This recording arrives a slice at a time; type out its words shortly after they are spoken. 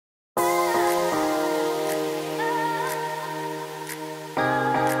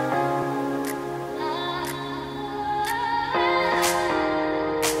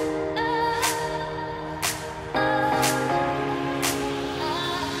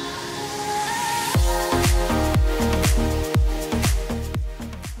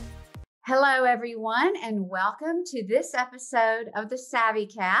everyone, and welcome to this episode of the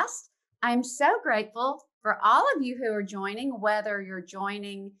SavvyCast. I'm so grateful for all of you who are joining, whether you're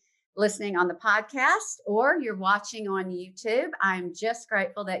listening on the podcast, or you're watching on YouTube. I'm just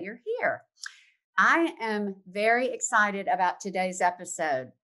grateful that you're here. I am very excited about today's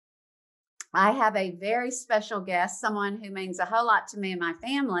episode. I have a very special guest, someone who means a whole lot to me and my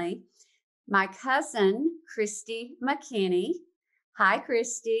family, my cousin, Kristy McKinney. Hi,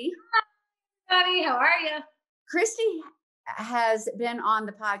 Kristy. Hi, everybody. How are you? Kristy has been on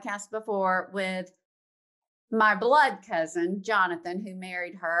the podcast before with my blood cousin, Jonathan, who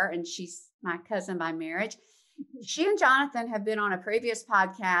married her, and she's my cousin by marriage. She and Jonathan have been on a previous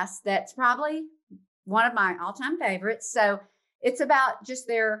podcast that's probably one of my all-time favorites. So it's about just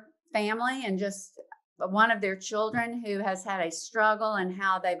their family and just one of their children who has had a struggle and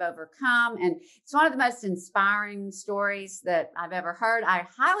how they've overcome. And it's one of the most inspiring stories that I've ever heard. I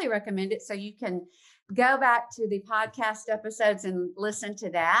highly recommend it. So you can go back to the podcast episodes and listen to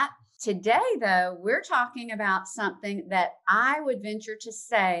that. Today, though, we're talking about something that I would venture to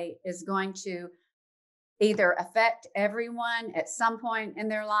say is going to either affect everyone at some point in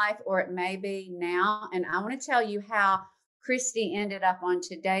their life, or it may be now. And I want to tell you how Kristy ended up on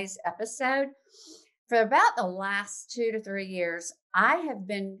today's episode. For about the last 2 to 3 years, I have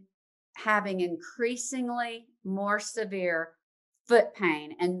been having increasingly more severe foot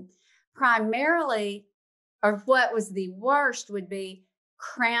pain. And primarily, or what was the worst, would be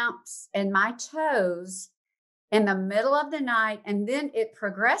cramps in my toes in the middle of the night. And then it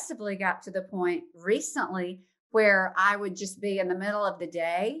progressively got to the point recently where I would just be in the middle of the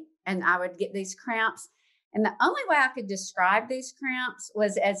day and I would get these cramps. And the only way I could describe these cramps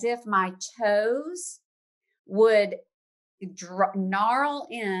was as if my toes would gnarl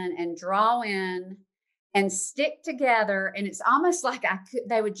in and draw in and stick together. And it's almost like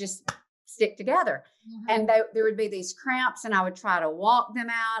they would just stick together. Mm-hmm. And there would be these cramps and I would try to walk them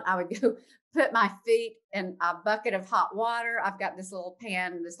out. I would go put my feet in a bucket of hot water. I've got this little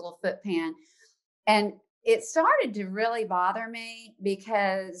pan, this little foot pan. And it started to really bother me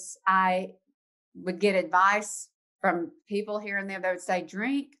because I would get advice from people here and there. They would say,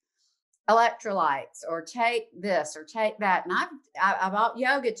 drink electrolytes or take this or take that. And I bought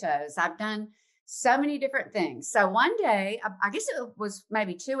yoga toes. I've done so many different things. So one day, I guess it was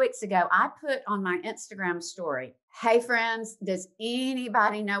maybe 2 weeks ago, I put on my Instagram story, hey friends, does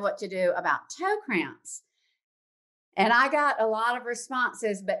anybody know what to do about toe cramps? And I got a lot of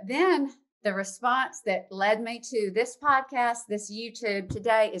responses, but then the response that led me to this podcast, this YouTube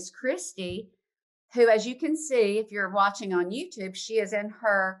today, is Kristy, who, as you can see, if you're watching on YouTube, she is in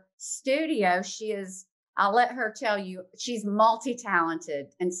her studio. I'll let her tell you, she's multi-talented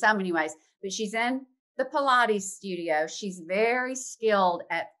in so many ways, but she's in the Pilates studio. She's very skilled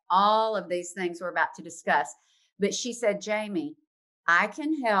at all of these things we're about to discuss. But she said, Jamie, I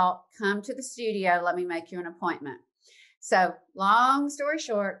can help. Come to the studio. Let me make you an appointment. So long story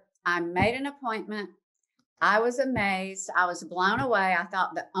short, I made an appointment. I was amazed. I was blown away. I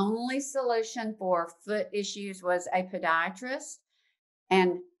thought the only solution for foot issues was a podiatrist.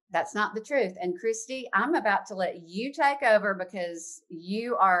 And that's not the truth. And Kristy, I'm about to let you take over because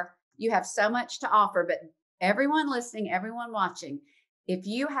you have so much to offer. But everyone listening, everyone watching, if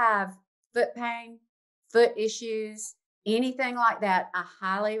you have foot pain, foot issues, anything like that, I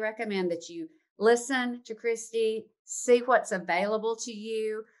highly recommend that you listen to Kristy, see what's available to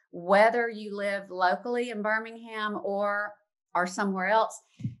you, whether you live locally in Birmingham or somewhere else.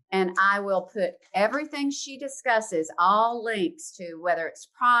 And I will put everything she discusses, all links to whether it's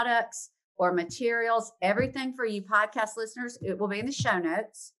products or materials, everything for you podcast listeners, it will be in the show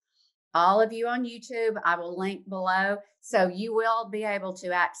notes. All of you on YouTube, I will link below. So you will be able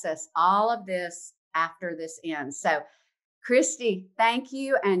to access all of this after this ends. So Kristy, thank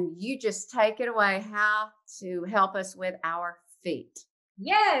you. And you just take it away, how to help us with our feet.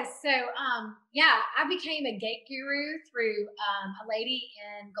 Yes. So, I became a gait guru through a lady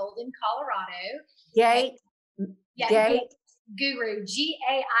in Golden, Colorado. Gait Guru, Gait,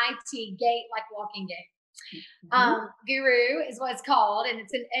 gait, like walking gait. Mm-hmm. Guru is what it's called. And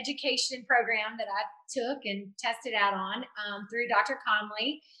it's an education program that I took and tested out on through Dr.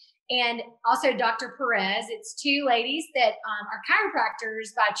 Conley and also Dr. Perez. It's two ladies that are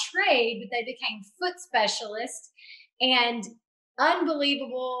chiropractors by trade, but they became foot specialists. And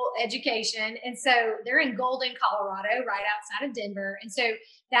unbelievable education. And so they're in Golden, Colorado, right outside of Denver. And so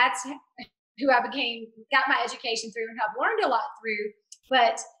that's who I got my education through and have learned a lot through.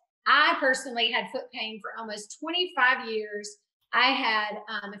 But I personally had foot pain for almost 25 years. I had,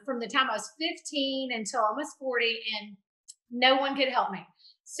 from the time I was 15 until almost 40, and no one could help me.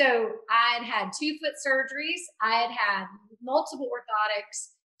 So I had had 2 foot surgeries. I had had multiple orthotics,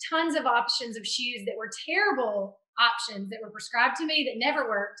 tons of options of shoes that were terrible options that were prescribed to me that never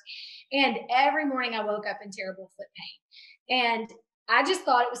worked. And every morning I woke up in terrible foot pain. And I just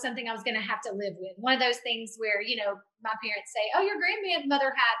thought it was something I was going to have to live with. One of those things where, you know, my parents say, oh, your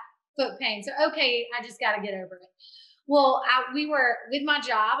grandmother had foot pain. So, okay, I just got to get over it. Well, we were with my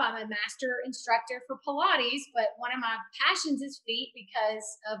job. I'm a master instructor for Pilates, but one of my passions is feet because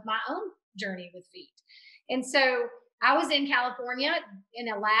of my own journey with feet. And so I was in California in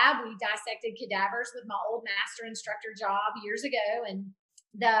a lab. We dissected cadavers with my old master instructor job years ago. And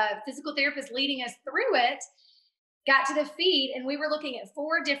the physical therapist leading us through it got to the feet, and we were looking at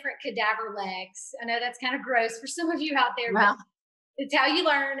 4 different cadaver legs. I know that's kind of gross for some of you out there, Wow. but it's how you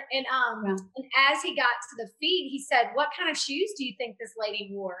learn. And and as he got to the feet, he said, what kind of shoes do you think this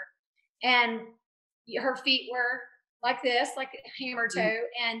lady wore? And her feet were like this, like a hammer toe,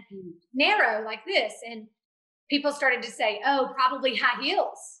 and narrow like this. And people started to say, oh, probably high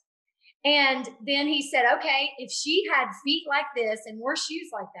heels. And then he said, okay, if she had feet like this and wore shoes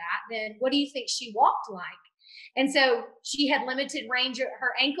like that, then what do you think she walked like? And so she had limited range of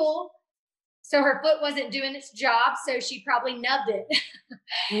her ankle. So her foot wasn't doing its job. So she probably nubbed it.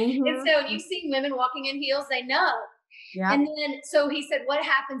 And so you've seen women walking in heels, they nub. Yep. And then, so he said, what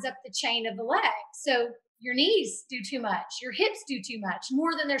happens up the chain of the leg? So your knees do too much, your hips do too much,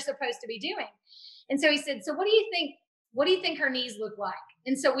 more than they're supposed to be doing. And so he said, so what do you think her knees look like?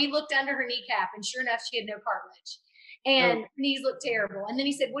 And so we looked under her kneecap, and sure enough, she had no cartilage. And her knees looked terrible. And then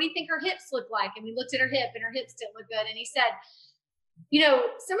he said, what do you think her hips look like? And we looked at her hip, and her hips didn't look good. And he said, you know,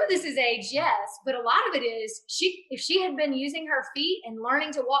 some of this is age, yes, but a lot of it is if she had been using her feet and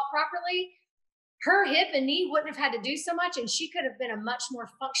learning to walk properly, her hip and knee wouldn't have had to do so much, and she could have been a much more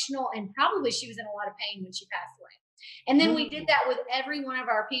functional, and probably she was in a lot of pain when she passed away. And then we did that with every one of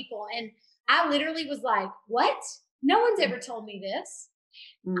our people. And I literally was like, what? No one's ever told me this.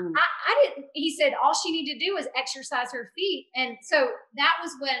 I didn't. He said all she needed to do was exercise her feet. And so that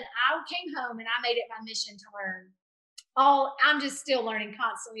was when I came home and I made it my mission to learn. I'm just still learning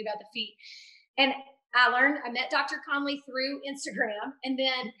constantly about the feet. And I met Dr. Conley through Instagram, and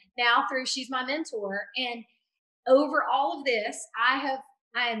then now through, she's my mentor. And over all of this, I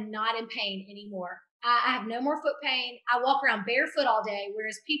am not in pain anymore. I have no more foot pain. I walk around barefoot all day,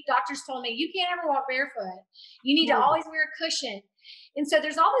 whereas doctors told me, you can't ever walk barefoot. You need to always wear a cushion. And so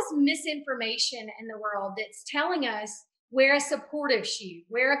there's all this misinformation in the world that's telling us, wear a supportive shoe,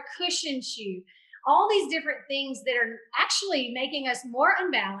 wear a cushion shoe, all these different things that are actually making us more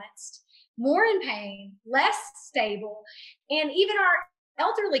unbalanced, more in pain, less stable. And even our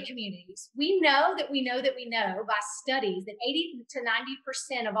elderly communities, we know by studies that 80 to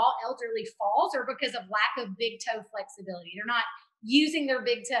 90% of all elderly falls are because of lack of big toe flexibility. They're not using their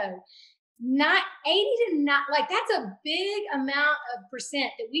big toe. Not 80 to not, like, that's a big amount of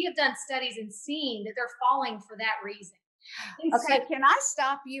percent that we have done studies and seen that they're falling for that reason. Okay, can I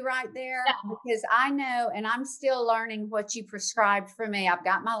stop you right there? Yeah. Because I know, and I'm still learning what you prescribed for me. I've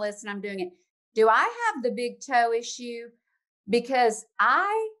got my list and I'm doing it. Do I have the big toe issue? Because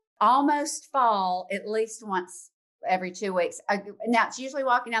I almost fall at least once every 2 weeks. Now it's usually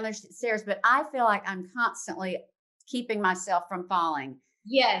walking down the stairs, but I feel like I'm constantly keeping myself from falling.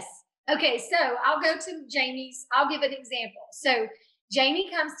 Yes. Okay. So I'll go to Jamie's. I'll give an example. So Jamie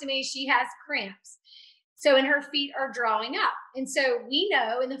comes to me, she has cramps. So, and her feet are drawing up. And so we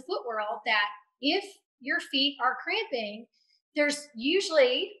know in the foot world that if your feet are cramping, there's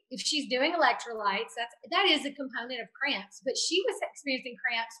usually, if she's doing electrolytes, that is a component of cramps. But she was experiencing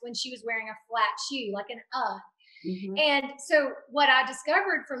cramps when she was wearing a flat shoe, like an UGG. Mm-hmm. And so what I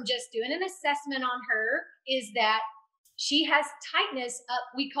discovered from just doing an assessment on her is that she has tightness up,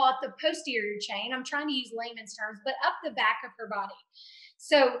 we call it the posterior chain. I'm trying to use layman's terms, but up the back of her body.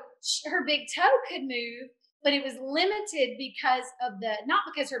 So her big toe could move, but it was limited because of not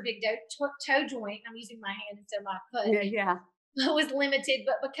because her big toe joint, I'm using my hand instead of my foot. Yeah. Was limited,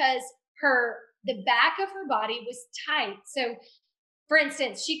 but because the back of her body was tight. So for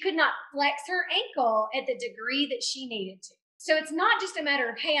instance, she could not flex her ankle at the degree that she needed to. So it's not just a matter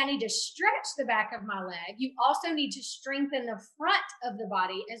of, hey, I need to stretch the back of my leg. You also need to strengthen the front of the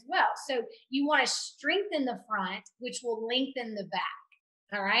body as well. So you want to strengthen the front, which will lengthen the back.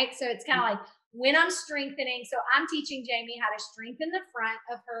 All right. So it's kind of like when I'm strengthening. So I'm teaching Jamie how to strengthen the front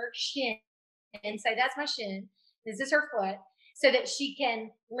of her shin and say, that's my shin. This is her foot, so that she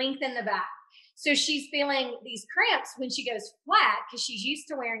can lengthen the back. So she's feeling these cramps when she goes flat because she's used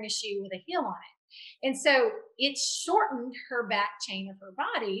to wearing a shoe with a heel on it. And so it shortened her back chain of her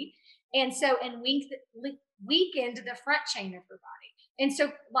body. And weakened the front chain of her body. And so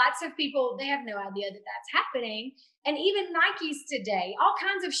lots of people, they have no idea that that's happening. And even Nikes today, all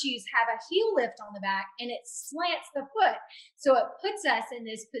kinds of shoes have a heel lift on the back and it slants the foot. So it puts us in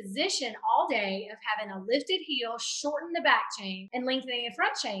this position all day of having a lifted heel, shorten the back chain and lengthening the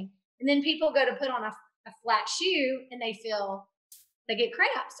front chain. And then people go to put on a flat shoe and they get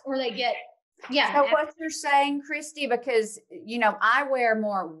cramps or they get, So what you're saying, Kristy, because, I wear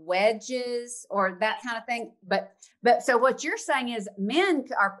more wedges or that kind of thing, but so what you're saying is men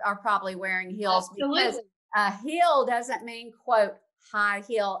are probably wearing heels. Absolutely. Because a heel doesn't mean, quote, high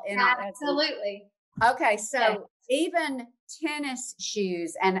heel. Absolutely. Okay. So even tennis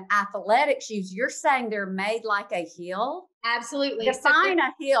shoes and athletic shoes, you're saying they're made like a heel? Absolutely. Define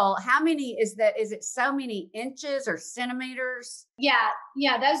a heel. How many is that? Is it so many inches or centimeters? Yeah.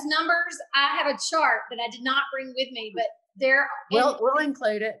 Those numbers, I have a chart that I did not bring with me, but we'll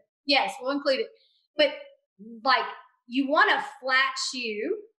include it. Yes, we'll include it. But like, you want a flat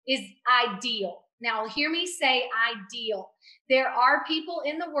shoe is ideal. Now, hear me say ideal. There are people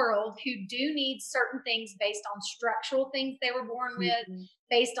in the world who do need certain things based on structural things they were born with,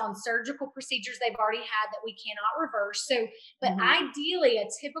 based on surgical procedures they've already had that we cannot reverse. So, but ideally, a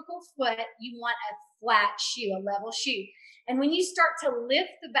typical foot, you want a flat shoe, a level shoe. And when you start to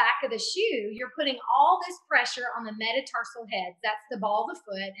lift the back of the shoe, you're putting all this pressure on the metatarsal heads. That's the ball of the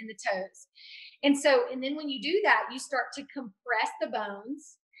foot and the toes. And then when you do that, you start to compress the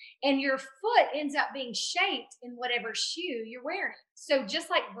bones. And your foot ends up being shaped in whatever shoe you're wearing. So just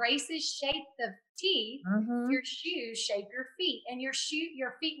like braces shape the teeth, your shoes shape your feet. And your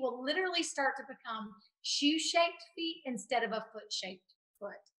feet will literally start to become shoe-shaped feet instead of a foot-shaped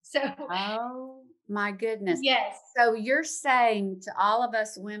foot. So, oh my goodness. Yes. So you're saying to all of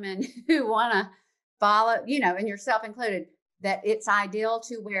us women who want to follow, and yourself included, that it's ideal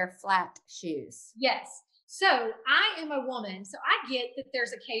to wear flat shoes. Yes. So I am a woman, so I get that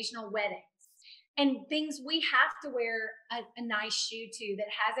there's occasional weddings and things we have to wear a nice shoe to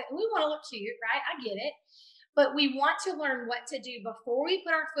that has it. And we want to look cute, right? I get it. But we want to learn what to do before we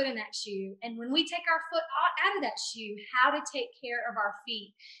put our foot in that shoe. And when we take our foot out of that shoe, how to take care of our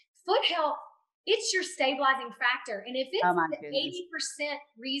feet. Foot health, it's your stabilizing factor. And if it's the 80%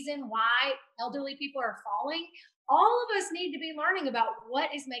 reason why elderly people are falling, all of us need to be learning about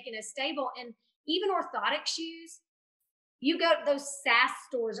what is making us stable. And even orthotic shoes, you go to those SAS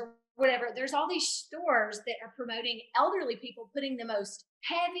stores or whatever, there's all these stores that are promoting elderly people putting the most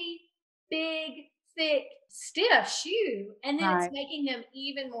heavy, big, thick, stiff shoe, and then it's making them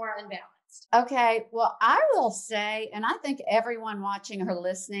even more unbalanced. Okay, well, I will say, and I think everyone watching or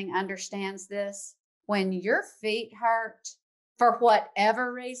listening understands this, when your feet hurt for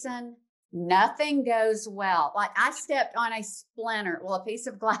whatever reason, nothing goes well. Like I stepped on a splinter, a piece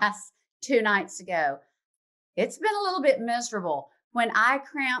of glass 2 nights ago. It's been a little bit miserable. When I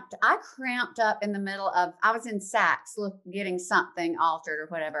cramped up in the middle of, I was in Saks getting something altered or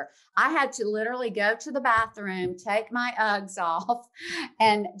whatever. I had to literally go to the bathroom, take my Uggs off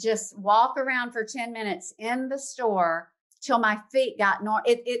and just walk around for 10 minutes in the store till my feet got normal.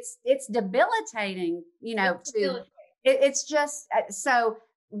 It's debilitating, it's just, so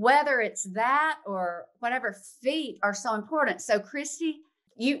whether it's that or whatever, feet are so important. So Kristy,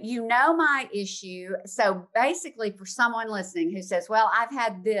 you know my issue. So basically for someone listening who says, well, I've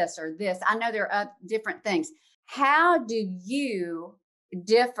had this or this, I know there are different things. How do you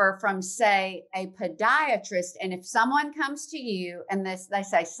differ from, say, a podiatrist? And if someone comes to you and they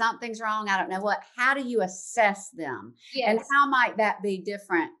say something's wrong, I don't know what, how do you assess them? Yes. And how might that be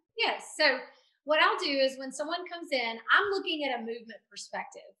different? Yes. So what I'll do is when someone comes in, I'm looking at a movement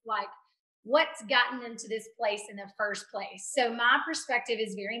perspective, like what's gotten them to this place in the first place. So my perspective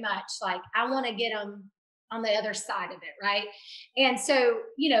is very much like, I want to get them on the other side of it. Right. And so,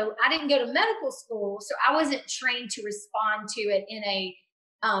 I didn't go to medical school, so I wasn't trained to respond to it in a,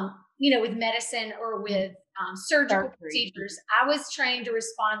 with medicine or with surgical procedures. I was trained to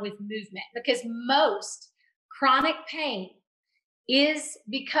respond with movement, because most chronic pain is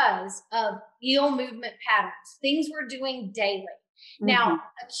because of ill movement patterns, things we're doing daily. Now,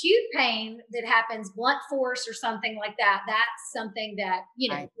 acute pain that happens, blunt force or something like that, that's something that,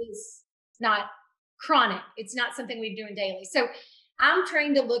 is not chronic. It's not something we're doing daily. So I'm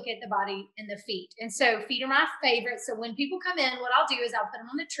trained to look at the body and the feet. And so feet are my favorite. So when people come in, what I'll do is I'll put them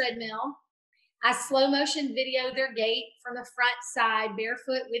on the treadmill. I slow motion video their gait from the front side,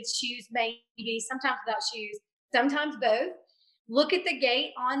 barefoot with shoes, maybe, sometimes without shoes, sometimes both. Look at the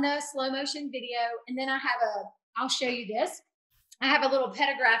gait on the slow motion video. And then I'll show you this. I have a little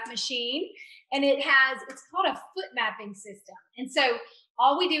pedograph machine, and it's called a foot mapping system. And so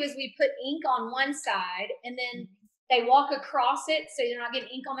all we do is we put ink on one side, and then They walk across it so they're not getting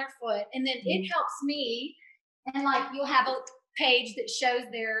ink on their foot. And then it helps me. And like you'll have a page that shows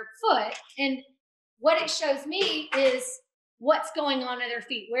their foot. And what it shows me is what's going on in their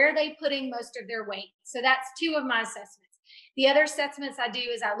feet. Where are they putting most of their weight? So that's 2 of my assessments. The other assessments I do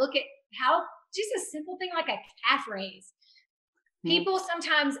is I look at how just a simple thing like a calf raise. People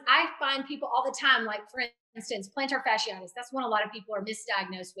sometimes, I find people all the time, like for instance, plantar fasciitis. That's one a lot of people are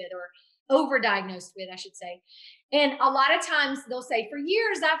misdiagnosed with or overdiagnosed with, I should say. And a lot of times they'll say, for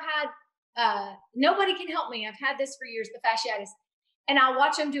years I've had, nobody can help me. I've had this for years, the fasciitis. And I'll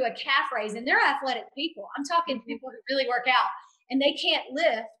watch them do a calf raise, and they're athletic people. I'm talking people who really work out, and they can't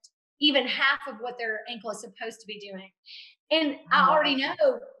lift even half of what their ankle is supposed to be doing. And I already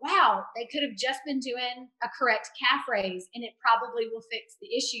know, wow, they could have just been doing a correct calf raise, and it probably will fix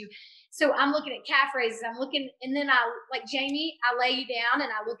the issue. So I'm looking at calf raises. I'm looking, and then like Jamie, I lay you down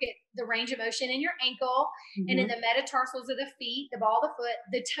and I look at the range of motion in your ankle and in the metatarsals of the feet, the ball of the foot,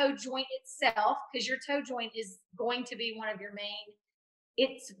 the toe joint itself, because your toe joint is going to be one of your main,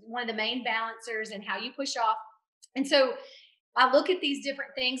 it's one of the main balancers and how you push off. And so I look at these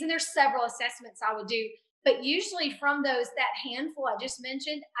different things, and there's several assessments I would do. But usually from those, that handful I just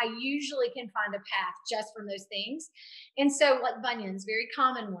mentioned, I usually can find a path just from those things. And so like bunions, very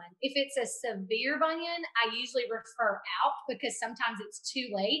common one. If it's a severe bunion, I usually refer out because sometimes it's too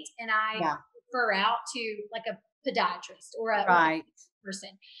late, and I refer out to like a podiatrist or a person.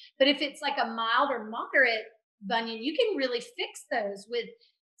 But if it's like a mild or moderate bunion, you can really fix those with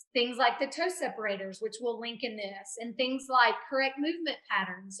things like the toe separators, which we'll link in this, and things like correct movement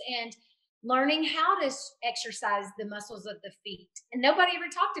patterns and learning how to exercise the muscles of the feet. And nobody ever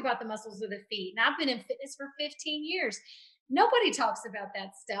talked about the muscles of the feet. And I've been in fitness for 15 years. Nobody talks about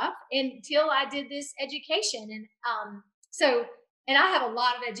that stuff until I did this education. And and I have a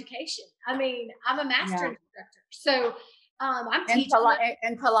lot of education. I mean, I'm a master instructor. So I'm teaching.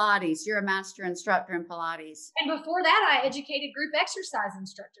 And Pilates. You're a master instructor in Pilates. And before that, I educated group exercise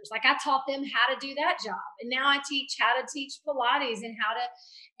instructors. Like I taught them how to do that job. And now I teach how to teach Pilates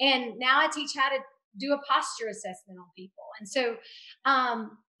and now I teach how to do a posture assessment on people. And so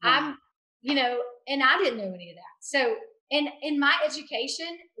I'm, and I didn't know any of that. So in my education,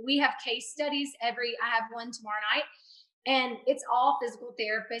 we have case studies I have one tomorrow night, and it's all physical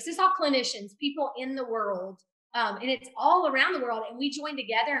therapists. It's all clinicians, people in the world. And it's all around the world, and we join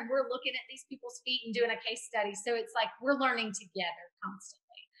together and we're looking at these people's feet and doing a case study. So it's like we're learning together constantly.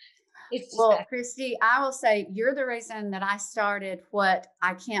 Well, Kristy, I will say you're the reason that I started what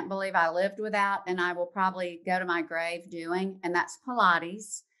I can't believe I lived without, and I will probably go to my grave doing, and that's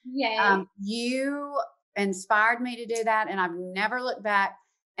Pilates. Yay. You inspired me to do that, and I've never looked back.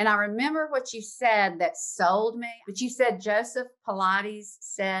 And I remember what you said that sold me, but you said Joseph Pilates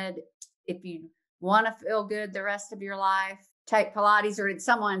said, if you want to feel good the rest of your life, take Pilates. Or did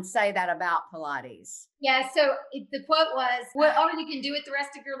someone say that about Pilates? Yeah. So the quote was, well, you can do it the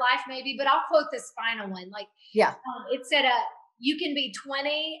rest of your life, maybe, but I'll quote this final one. Like, it said, you can be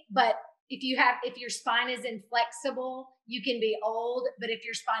 20, but if your spine is inflexible, you can be old, but if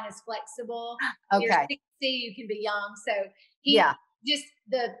your spine is flexible, if you're 60, you can be young. So just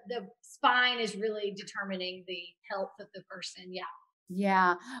the spine is really determining the health of the person. Yeah.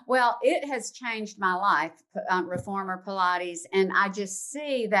 Yeah. Well, it has changed my life, Reformer Pilates. And I just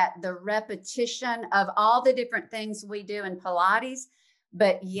see that the repetition of all the different things we do in Pilates,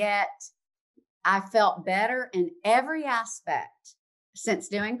 but yet I felt better in every aspect since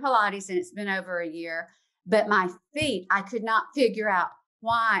doing Pilates, and it's been over a year. But my feet, I could not figure out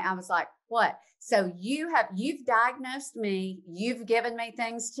why. I was like, what? So you've diagnosed me. You've given me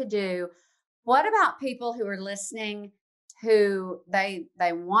things to do. What about people who are listening, who they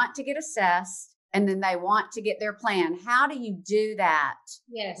want to get assessed and then they want to get their plan? How do you do that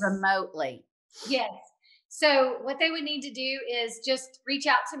remotely? Yes. So what they would need to do is just reach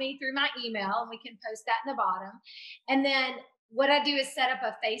out to me through my email, and we can post that in the bottom. And then what I do is set up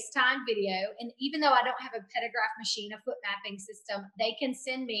a FaceTime video. And even though I don't have a pedograph machine, a foot mapping system, they can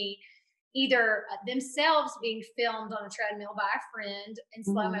send me either themselves being filmed on a treadmill by a friend in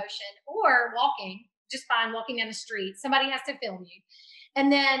slow motion, or walking down the street. Somebody has to film you. And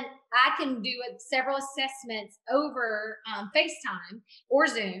then I can do several assessments over FaceTime or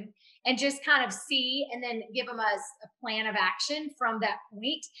Zoom, and just kind of see, and then give them a plan of action from that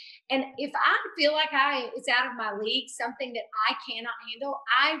point. And if I feel like it's out of my league, something that I cannot handle,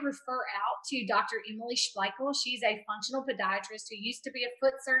 I refer out to Dr. Emily Schleichel. She's a functional podiatrist who used to be a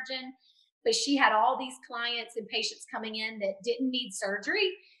foot surgeon, but she had all these clients and patients coming in that didn't need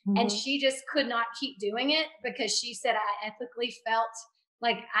surgery. And she just could not keep doing it because she said, I ethically felt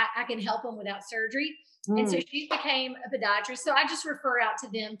like I can help them without surgery. And so she became a podiatrist. So I just refer out to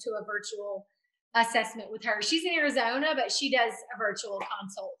them to a virtual assessment with her. She's in Arizona, but she does a virtual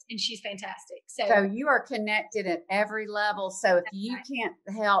consult and she's fantastic. So you are connected at every level. So if you can't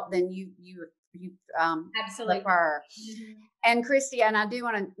help, then you absolutely refer. And Kristy, and I do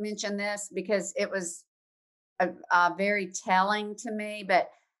want to mention this because it was very telling to me, but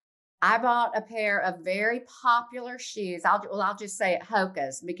I bought a pair of very popular shoes. I'll just say it,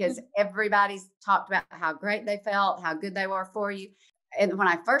 Hoka's, because everybody's talked about how great they felt, how good they were for you. And when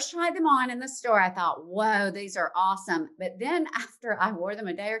I first tried them on in the store, I thought, whoa, these are awesome. But then after I wore them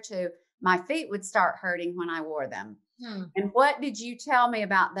a day or two, my feet would start hurting when I wore them. And what did you tell me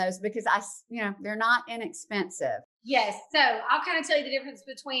about those? Because they're not inexpensive. Yes. So I'll kind of tell you the difference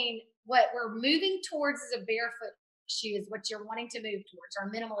between what we're moving towards is a barefoot shoe is what you're wanting to move towards, our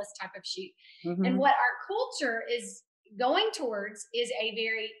minimalist type of shoe. And what our culture is going towards is a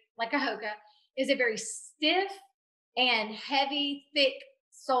very, like a Hoka, is a very stiff and heavy, thick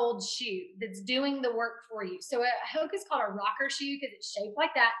soled shoe that's doing the work for you. So a Hoka is called a rocker shoe because it's shaped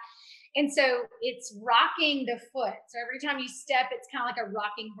like that. And so it's rocking the foot. So every time you step, it's kind of like a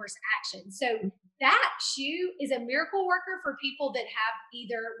rocking horse action. So that shoe is a miracle worker for people that have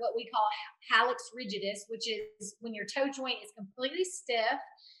either what we call hallux rigidus, which is when your toe joint is completely stiff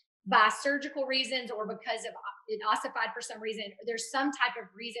by surgical reasons or because of it ossified for some reason. There's some type of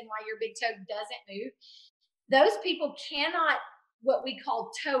reason why your big toe doesn't move. Those people cannot what we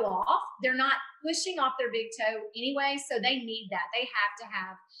call toe off. They're not pushing off their big toe anyway, so they need that. They have to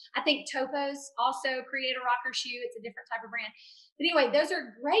have. I think Topos also create a rocker shoe. It's a different type of brand. But anyway, those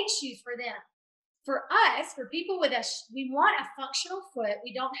are great shoes for them. For us, for people with we want a functional foot.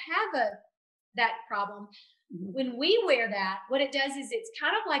 We don't have that problem. When we wear that, what it does is it's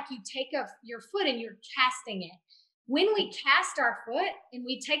kind of like you take your foot and you're casting it. When we cast our foot and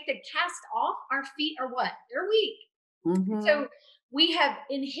we take the cast off, our feet are what? They're weak. So we have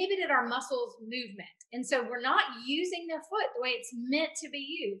inhibited our muscles movement. And so we're not using the foot the way it's meant to be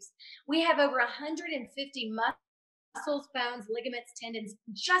used. We have over 150 muscles, bones, ligaments, tendons,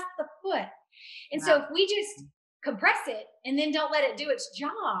 just the foot. And so if we just compress it and then don't let it do its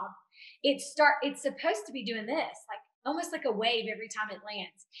job, it's supposed to be doing this, like almost like a wave every time it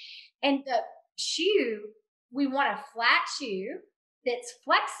lands. And the shoe, we want a flat shoe that's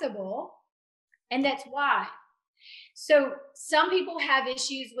flexible and that's wide. So some people have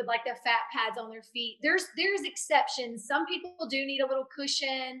issues with like the fat pads on their feet. There's exceptions. Some people do need a little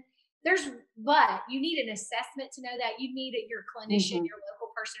cushion. But you need an assessment to know that. You need your clinician, your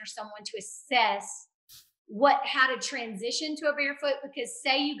local person, or someone to assess how to transition to a barefoot. Because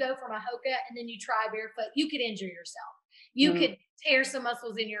say you go from a Hoka and then you try barefoot, you could injure yourself. You could tear some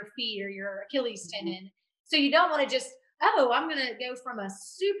muscles in your feet or your Achilles tendon. So you don't want to just, I'm going to go from a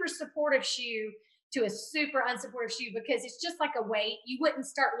super supportive shoe to a super unsupportive shoe, because it's just like a weight. You wouldn't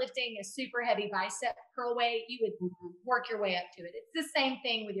start lifting a super heavy bicep curl weight. You would work your way up to it. It's the same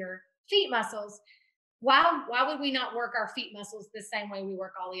thing with your feet muscles. Why would we not work our feet muscles the same way we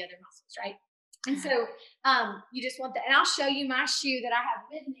work all the other muscles, right? And so you just want that. And I'll show you my shoe that I have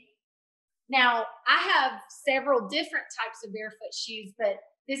with me. Now, I have several different types of barefoot shoes, but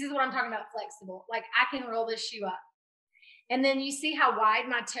this is what I'm talking about, flexible. Like I can roll this shoe up. And then you see how wide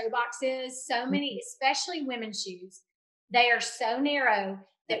my toe box is. So many, especially women's shoes, they are so narrow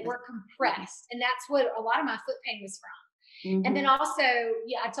that we're compressed. And that's what a lot of my foot pain was from. And then also,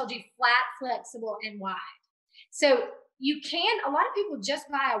 I told you flat, flexible, and wide. So a lot of people just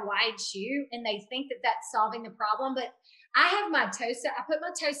buy a wide shoe and they think that that's solving the problem. But I have I put my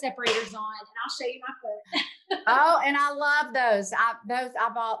toe separators on and I'll show you my foot. And I love those. I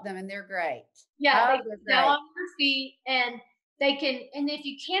bought them and they're great. Yeah, they go on your feet and they can, and if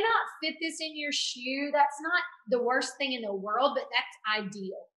you cannot fit this in your shoe, that's not the worst thing in the world, but that's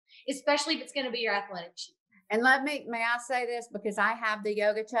ideal, especially if it's going to be your athletic shoe. And may I say this, because I have the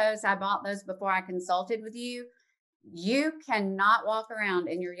yoga toes. I bought those before I consulted with you. You cannot walk around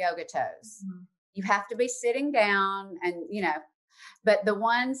in your yoga toes. You have to be sitting down and, but the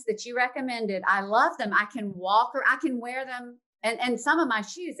ones that you recommended, I love them. I can walk or I can wear them and some of my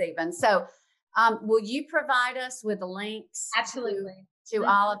shoes even. So will you provide us with the links? Absolutely. To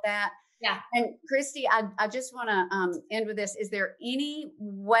all of that? Yeah. And Kristy, I just want to end with this. Is there any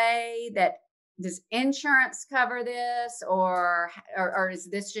way does insurance cover this or is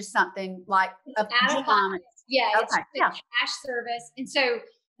this just something like a Yeah, it's a cash service. And so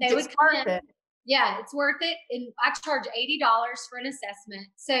they would come in. Yeah, it's worth it. And I charge $80 for an assessment.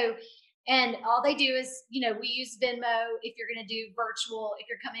 So, and all they do is, we use Venmo if you're going to do virtual. If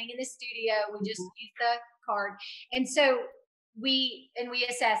you're coming in the studio, we just use the card. And so we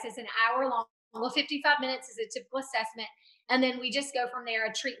assess. It's an hour long. Well, 55 minutes is a typical assessment. And then we just go from there,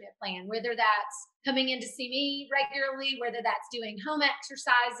 a treatment plan, whether that's coming in to see me regularly, whether that's doing home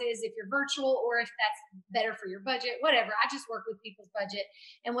exercises, if you're virtual, or if that's better for your budget, whatever. I just work with people's budget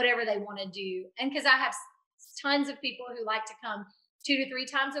and whatever they want to do. And because I have tons of people who like to come 2 to 3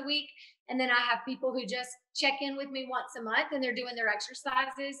 times a week. And then I have people who just check in with me once a month and they're doing their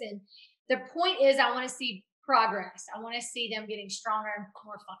exercises. And the point is, I want to see progress. I want to see them getting stronger and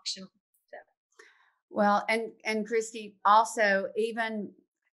more functional. So. Well, and Kristy, also, even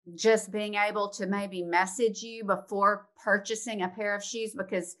just being able to maybe message you before purchasing a pair of shoes,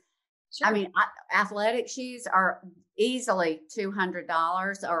 because sure. I mean, athletic shoes are easily $200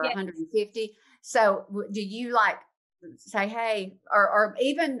 or yes. $150. So do you like say, hey, or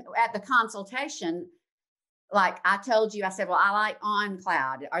even at the consultation, like I told you, I said, well, I like On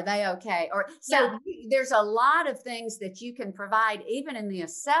Cloud. Are they okay? Or so there's a lot of things that you can provide even in the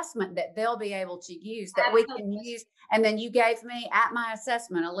assessment that they'll be able to use that we can use. And then you gave me at my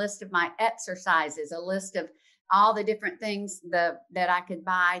assessment a list of my exercises, a list of all the different things that I could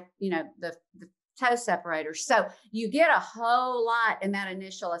buy, the toe separators. So you get a whole lot in that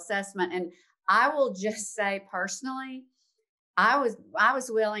initial assessment. And I will just say personally, I was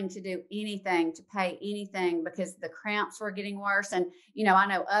willing to do anything, to pay anything, because the cramps were getting worse. And, I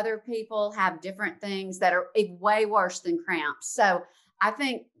know other people have different things that are way worse than cramps. So I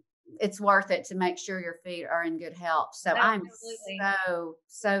think it's worth it to make sure your feet are in good health. So absolutely. I'm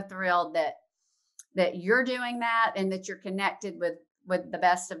so thrilled that you're doing that and that you're connected with the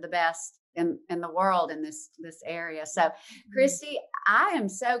best of the best in the world in this area. So Kristy, I am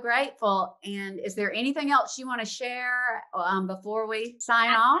so grateful. And is there anything else you want to share before we sign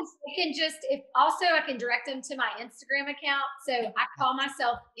off? I can direct them to my Instagram account. So I call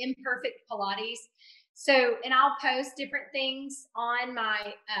myself Imperfect Pilates. So, and I'll post different things on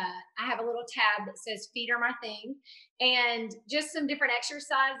my, I have a little tab that says feet are my thing, and just some different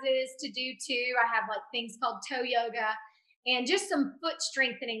exercises to do too. I have like things called toe yoga, and just some foot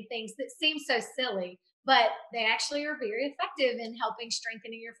strengthening things that seem so silly, but they actually are very effective in helping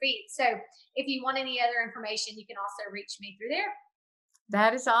strengthening your feet. So if you want any other information, you can also reach me through there.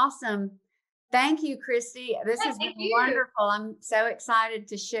 That is awesome. Thank you, Kristy. This has been wonderful. I'm so excited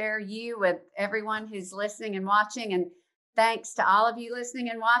to share you with everyone who's listening and watching. And thanks to all of you listening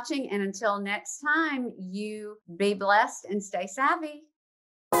and watching. And until next time, you be blessed and stay savvy.